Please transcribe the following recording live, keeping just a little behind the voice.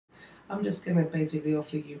I'm just going to basically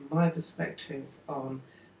offer you my perspective on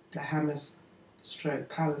the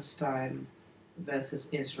Hamas/Palestine versus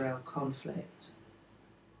Israel conflict.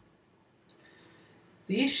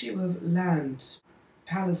 The issue of land,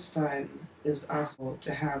 Palestine is asked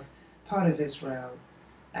to have part of Israel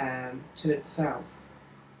to itself.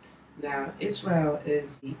 Now, Israel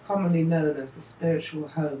is commonly known as the spiritual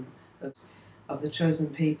home of the chosen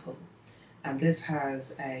people, and this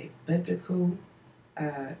has a biblical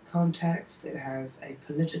context, it has a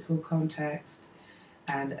political context,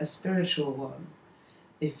 and a spiritual one.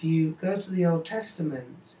 If you go to the Old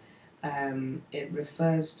Testament, it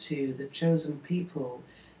refers to the chosen people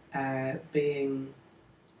being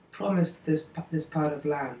promised this part of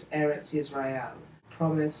land, Eretz Yisrael,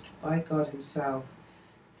 promised by God Himself,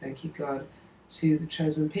 thank you God, to the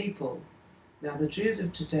chosen people. Now the Jews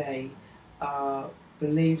of today are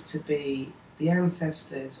believed to be the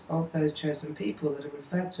ancestors of those chosen people that are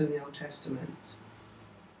referred to in the Old Testament.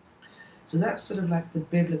 So that's sort of like the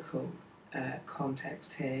biblical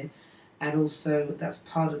context here, and also that's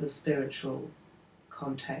part of the spiritual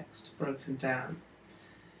context broken down.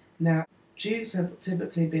 Now, Jews have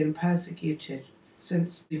typically been persecuted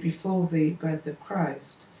since before the birth of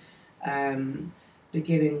Christ,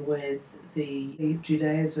 beginning with the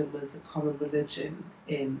Judaism was the common religion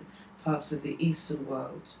in parts of the Eastern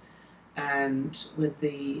world, and with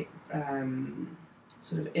the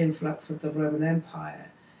sort of influx of the Roman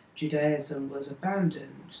Empire, Judaism was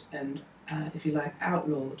abandoned and, if you like,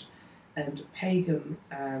 outlawed, and pagan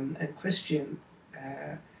and Christian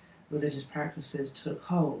religious practices took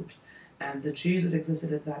hold, and the Jews that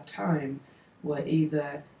existed at that time were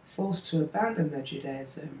either forced to abandon their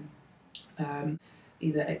Judaism,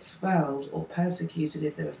 either expelled or persecuted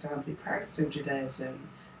if they were found to be practicing Judaism,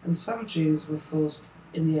 and some Jews were forced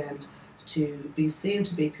in the end to be seen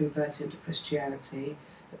to be converted to Christianity,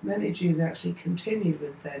 but many Jews actually continued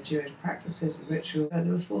with their Jewish practices and rituals. They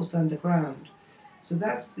were forced underground. So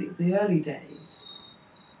that's the early days.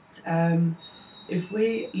 If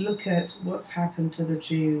we look at what's happened to the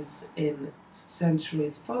Jews in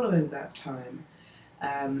centuries following that time,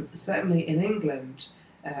 certainly in England,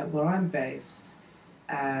 where I'm based,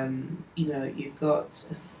 you've got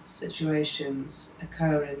situations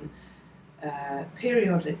occurring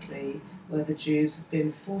periodically where the Jews have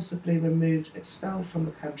been forcibly removed, expelled from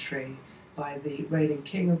the country by the reigning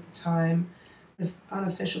king of the time, with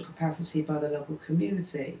unofficial capacity by the local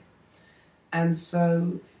community. And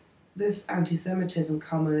so this anti-Semitism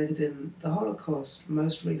culminated in the Holocaust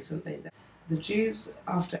most recently. The Jews,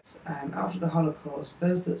 after the Holocaust,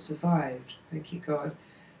 those that survived, thank you God,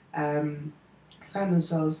 found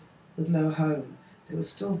themselves with no home. They were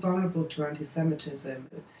still vulnerable to anti-Semitism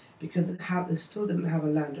because they still didn't have a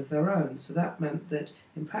land of their own. So that meant that,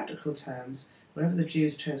 in practical terms, wherever the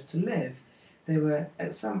Jews chose to live, they were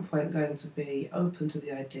at some point going to be open to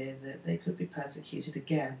the idea that they could be persecuted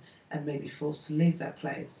again and maybe forced to leave that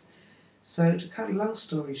place. So to cut a long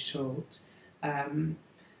story short,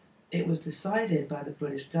 it was decided by the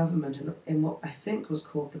British government in what I think was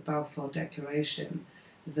called the Balfour Declaration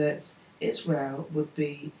that Israel would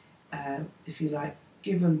be, if you like,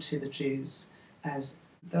 given to the Jews as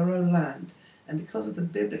their own land. And because of the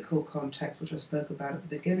biblical context, which I spoke about at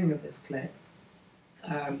the beginning of this clip,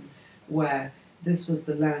 where this was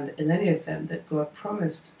the land, in any event, that God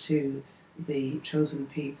promised to the chosen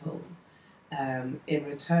people in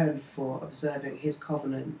return for observing His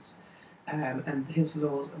covenants and His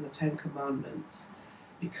laws and the Ten Commandments,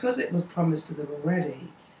 because it was promised to them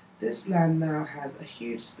already, this land now has a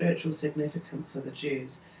huge spiritual significance for the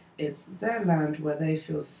Jews. It's their land where they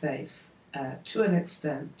feel safe to an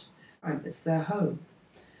extent, and it's their home.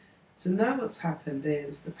 So now what's happened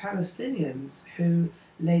is the Palestinians, who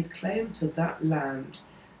laid claim to that land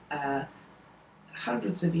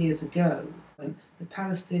hundreds of years ago, when the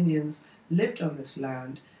Palestinians lived on this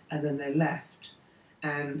land and then they left.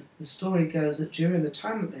 And the story goes that during the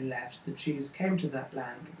time that they left, the Jews came to that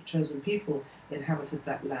land, the chosen people inhabited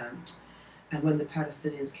that land. And when the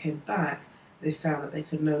Palestinians came back, they found that they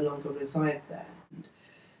could no longer reside there.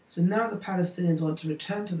 So now the Palestinians want to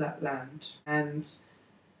return to that land, and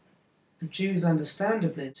the Jews,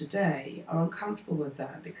 understandably, today are uncomfortable with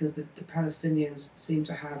that because the Palestinians seem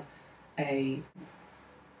to have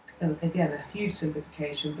again, a huge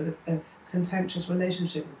simplification, but a contentious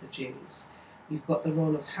relationship with the Jews. You've got the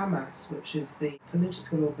role of Hamas, which is the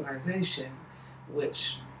political organisation,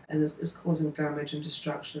 which is causing damage and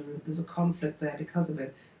destruction. There's a conflict there because of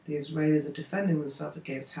it. The Israelis are defending themselves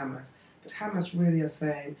against Hamas, but Hamas really are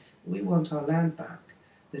saying, we want our land back.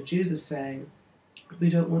 The Jews are saying,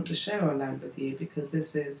 we don't want to share our land with you because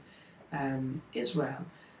this is Israel.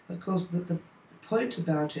 Of course, the point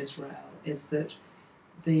about Israel is that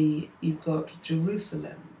you've got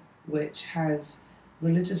Jerusalem, which has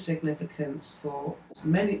religious significance for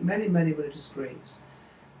many religious groups,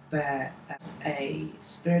 bear a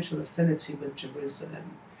spiritual affinity with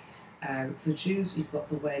Jerusalem. For Jews, you've got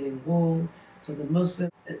the Wailing Wall. For the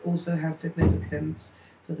Muslims, it also has significance.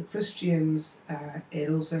 For the Christians, it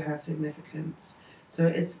also has significance. So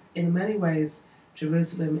it's, in many ways,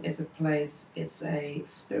 Jerusalem is a place, it's a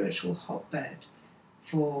spiritual hotbed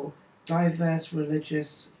for diverse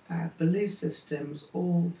religious belief systems,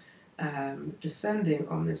 all descending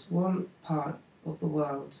on this one part of the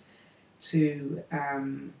world to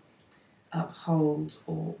uphold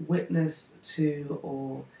or witness to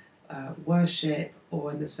or worship,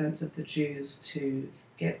 or in the sense of the Jews, to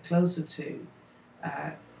get closer to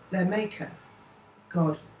their Maker,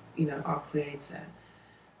 God, our Creator.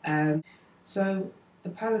 So the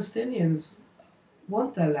Palestinians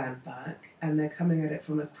want their land back, and they're coming at it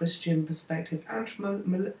from a Christian perspective and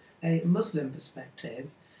from a Muslim perspective,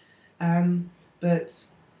 but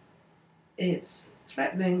it's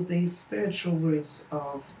threatening the spiritual roots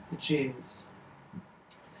of the Jews.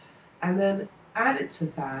 And then added to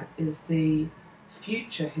that is the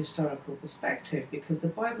future historical perspective, because the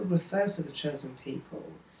Bible refers to the chosen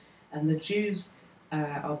people, and the Jews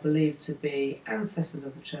are believed to be ancestors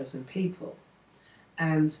of the chosen people.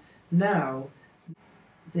 And now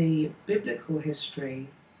the biblical history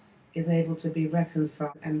is able to be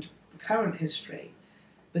reconciled and the current history.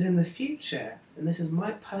 But in the future, and this is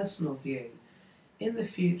my personal view, in the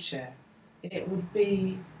future it would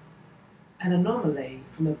be an anomaly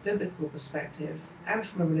from a biblical perspective and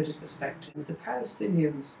from a religious perspective if the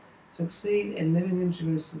Palestinians succeed in living in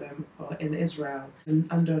Jerusalem or in Israel and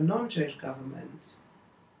under a non-Jewish government.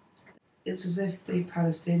 It's as if the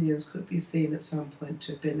Palestinians could be seen at some point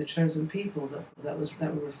to have been the chosen people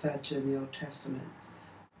that were referred to in the Old Testament.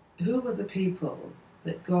 Who were the people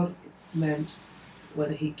that God meant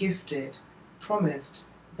when He promised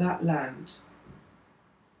that land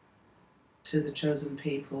to the chosen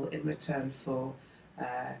people in return for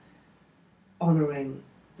honouring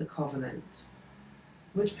the covenant?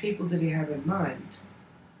 Which people did He have in mind?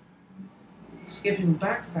 Skipping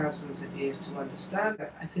back thousands of years to understand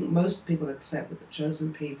that, I think most people accept that the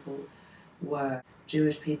chosen people were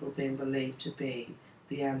Jewish people being believed to be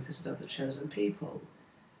the ancestors of the chosen people.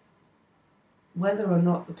 Whether or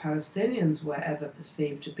not the Palestinians were ever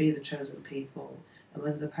perceived to be the chosen people, and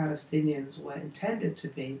whether the Palestinians were intended to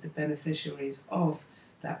be the beneficiaries of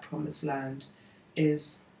that promised land,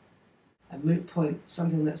 is a moot point,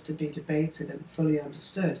 something that's to be debated and fully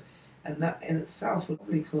understood. And that in itself will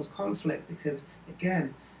probably cause conflict, because,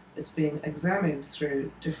 again, it's being examined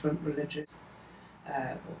through different religious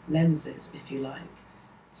lenses, if you like.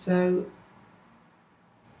 So,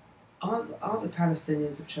 are the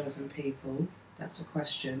Palestinians the chosen people? That's a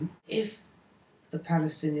question. If the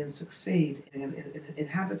Palestinians succeed in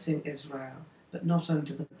inhabiting Israel, but not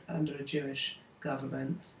under a Jewish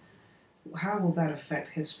government, how will that affect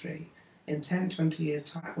history? In 10, 20 years'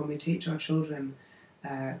 time, when we teach our children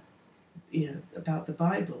about the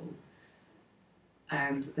Bible,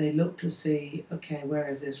 and they look to see, okay, where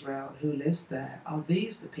is Israel? Who lives there? Are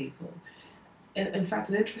these the people? In fact,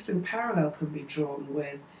 an interesting parallel can be drawn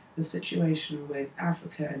with the situation with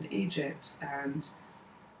Africa and Egypt and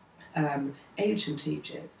ancient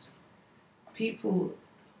Egypt.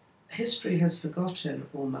 History has forgotten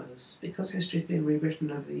almost, because history has been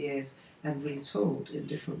rewritten over the years and retold in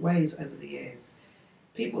different ways over the years.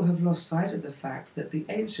 People have lost sight of the fact that the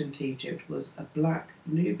ancient Egypt was a black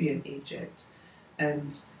Nubian Egypt,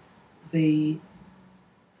 and the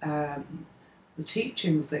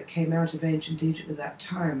teachings that came out of ancient Egypt at that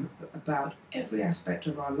time about every aspect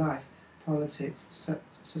of our life, politics,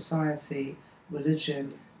 society,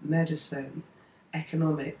 religion, medicine,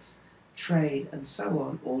 economics, trade, and so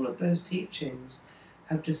on, all of those teachings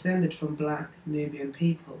have descended from black Nubian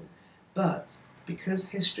people. But because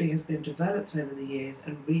history has been developed over the years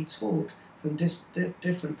and retaught from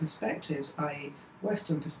different perspectives, i.e.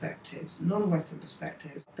 Western perspectives, non-Western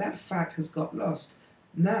perspectives, that fact has got lost.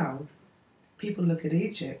 Now, people look at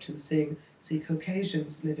Egypt and see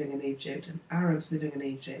Caucasians living in Egypt and Arabs living in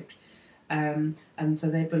Egypt, and so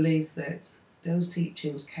they believe that those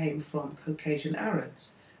teachings came from Caucasian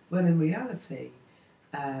Arabs, when in reality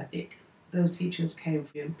those teachings came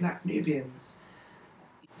from black Nubians.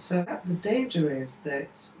 So the danger is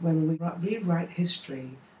that when we rewrite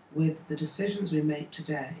history with the decisions we make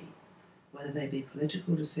today, whether they be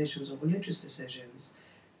political decisions or religious decisions,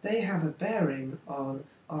 they have a bearing on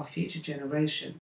our future generation.